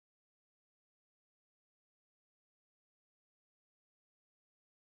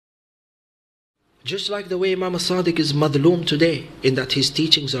Just like the way Imam Sadiq is madloom today, in that his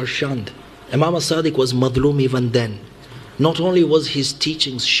teachings are shunned. Imam Sadiq was madloom even then. Not only was his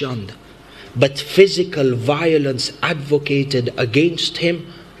teachings shunned, but physical violence advocated against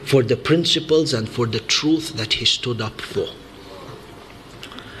him for the principles and for the truth that he stood up for.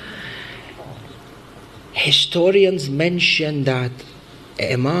 Historians mention that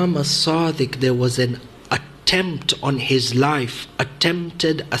Imam Sadiq, there was an attempt on his life,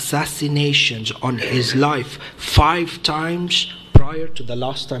 attempted assassinations on his life 5 times prior to the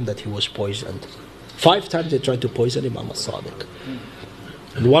last time that he was poisoned. 5 times they tried to poison Imam Sadiq.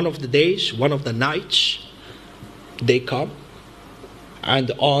 And one of the days, one of the nights, they come,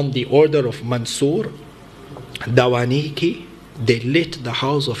 and on the order of Mansur Dawaniki, they lit the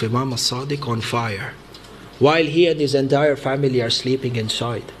house of Imam Sadiq on fire, while he and his entire family are sleeping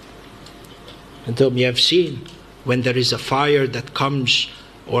inside. And you have seen, when there is a fire that comes,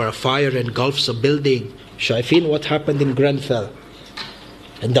 or a fire engulfs a building, Shaifin, what happened in Grenfell?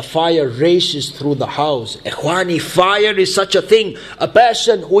 And the fire races through the house. Ikhwani, fire is such a thing. A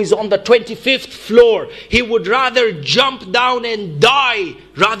person who is on the 25th floor, he would rather jump down and die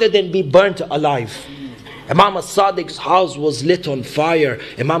rather than be burnt alive. Imam Sadiq's house was lit on fire.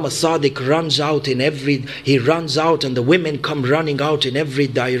 Imam Sadiq runs out and the women come running out in every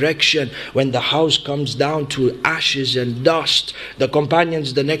direction. When the house comes down to ashes and dust, the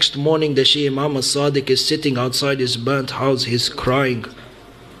companions the next morning, they see Imam Sadiq is sitting outside his burnt house, he's crying.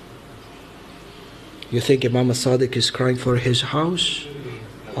 You think Imam Sadiq is crying for his house?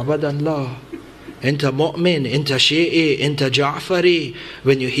 Abadan la. Inta mu'min, inta shi'i, inta ja'fari.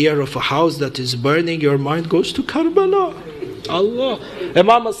 When you hear of a house that is burning, your mind goes to Karbala. Allah.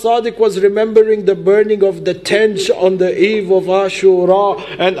 Imam Sadiq was remembering the burning of the tents on the eve of Ashura,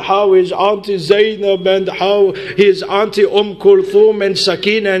 and how his auntie Zainab and how his auntie Kulthum and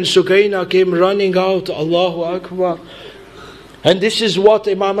Sakina and Sukaina came running out. Allahu Akbar. And this is what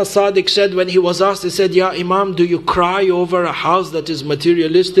Imam Sadiq said when he was asked. He said, Ya Imam, do you cry over a house that is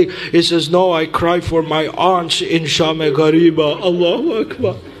materialistic? He says, no, I cry for my aunts in Sham Ghariba. Allahu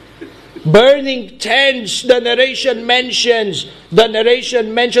Akbar. Burning tents, the narration mentions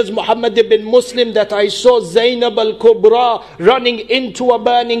Muhammad ibn Muslim that I saw Zainab al-Kubra running into a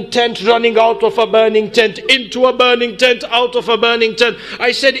burning tent, running out of a burning tent, into a burning tent, out of a burning tent.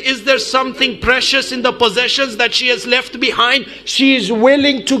 I said, is there something precious in the possessions that she has left behind? She is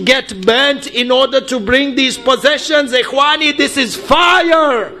willing to get burnt in order to bring these possessions. Ikhwani, this is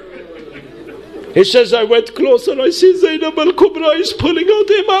fire. He says, I went closer, I see Zainab al-Kubra is pulling out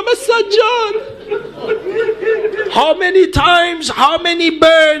Imam al-Sajjad. How many times, how many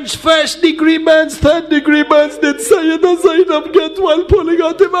burns, 1st degree burns, 3rd degree burns did Sayyida Zainab get while pulling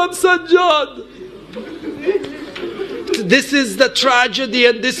out Imam Sajjad? This is the tragedy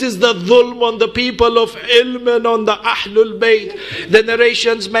and this is the dhulm on the people of ilm and on the Ahlul Bayt. The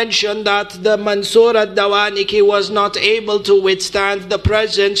narrations mention that the Mansur al-Dawaniki was not able to withstand the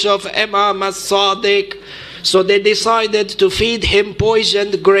presence of Imam Sadiq. So they decided to feed him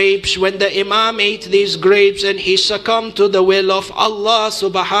poisoned grapes. When the Imam ate these grapes and he succumbed to the will of Allah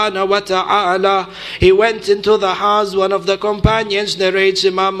subhanahu wa ta'ala, he went into the house. One of the companions narrates,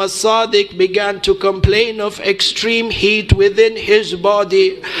 Imam Sadiq began to complain of extreme heat within his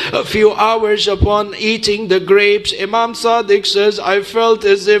body. A few hours upon eating the grapes, Imam Sadiq says, I felt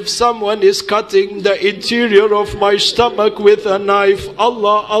as if someone is cutting the interior of my stomach with a knife.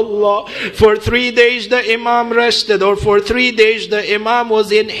 Allah, Allah. For 3 days the Imam rested, or for 3 days the Imam was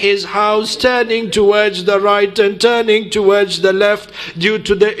in his house, turning towards the right and turning towards the left due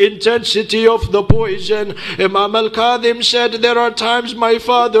to the intensity of the poison. Imam al-Kadhim said, there are times my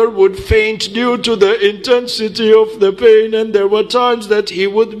father would faint due to the intensity of the pain, and there were times that he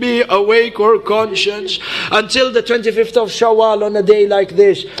would be awake or conscious. Until the 25th of Shawwal, on a day like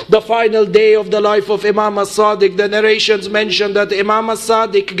this, the final day of the life of Imam Sadiq, the narrations mention that Imam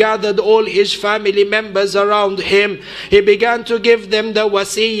Sadiq gathered all his family members around him. He began to give them the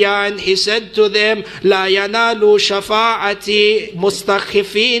wasiyah, and he said to them, La yanalu shafa'ati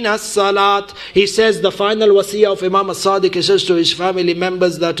mustakhifin as-salat. He says the final wasiyah of Imam Sadiq, he says to his family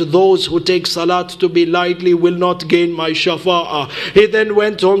members that those who take salat to be lightly will not gain my shafa'ah. He then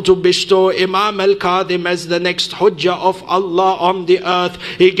went on to bestow Imam al-Kadhim as the next hujjah of Allah on the earth.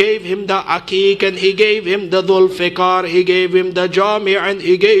 He gave him the aqiq, and he gave him the dhul fiqar, he gave him the jami', and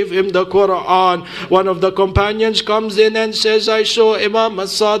he gave him the Quran. One of the the companions comes in and says, I saw Imam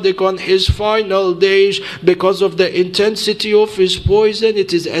Sadiq on his final days. Because of the intensity of his poison,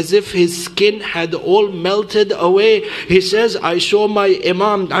 it is as if his skin had all melted away. He says, I saw my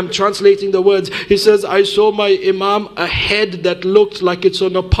Imam, I'm translating the words, he says, I saw my Imam a head that looked like it's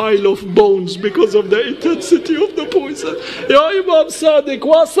on a pile of bones because of the intensity of the poison. Ya Imam Sadiq,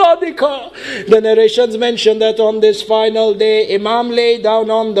 wa Sadiqa. The narrations mention that on this final day, Imam lay down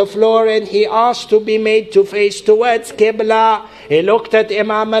on the floor and he asked to be made to face towards Qibla. He looked at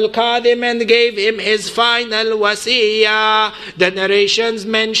Imam al-Kadhim and gave him his final wasiyah. The narrations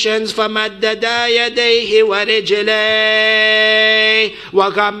mentions فَمَدَّدَ يَدَيْهِ وَرِجْلَيْهِ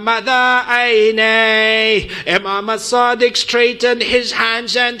وَغَمَّدَ عَيْنَيْهِ. Imam al-Sadiq straightened his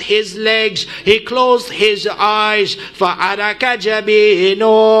hands and his legs. He closed his eyes. فَعَرَكَ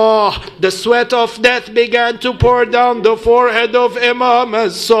جَبِينُهُ. The sweat of death began to pour down the forehead of Imam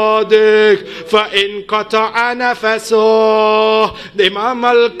al-Sadiq. فَإِنْقَطَعَ نَفَسُهُ.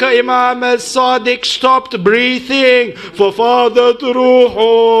 Imam al-Sadiq stopped breathing. فَفَاضَتْ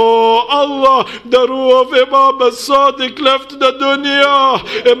رُوحُهُ. Allah, the ruh of Imam al-Sadiq left the dunya.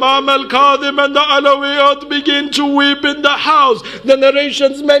 Imam al-Kadhim and the Alawiyat begin to weep in the house. The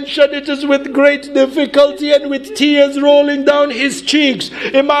narrations mention it is with great difficulty and with tears rolling down his cheeks.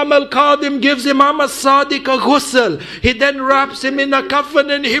 Imam al-Kadhim gives Imam al-Sadiq a ghusl. He then wraps him in a coffin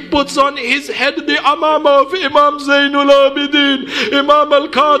and he puts on his head the amama of Imam Zainul Abidin. Imam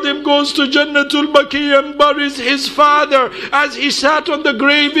al-Kadhim goes to Jannatul Baqi and buries his father. As he sat on the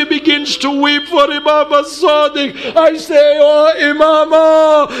grave, he begins to weep for Imam al-Sadiq. I say, oh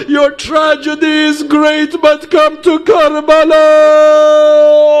Imama, your tragedy is great, but come to Karbala.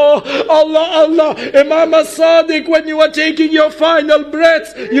 Allah, Allah. Imam al-Sadiq, when you were taking your final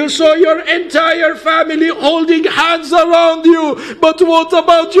breaths, you saw your entire family holding hands around you. But what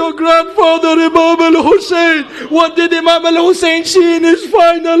about your grandfather Imam al-Hussein? What did Imam al-Hussein see in his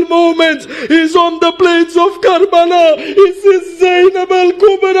final moments? He's on the plains of Karbala. He sees Zainab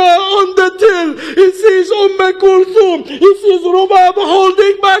al-Kubra on the till. He sees Kulthum. He sees Rubab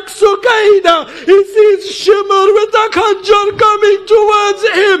holding back Sukaina. He sees Shimr with a khanjar coming towards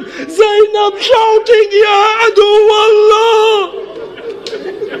him. Zainab shouting, Ya Adu Allah.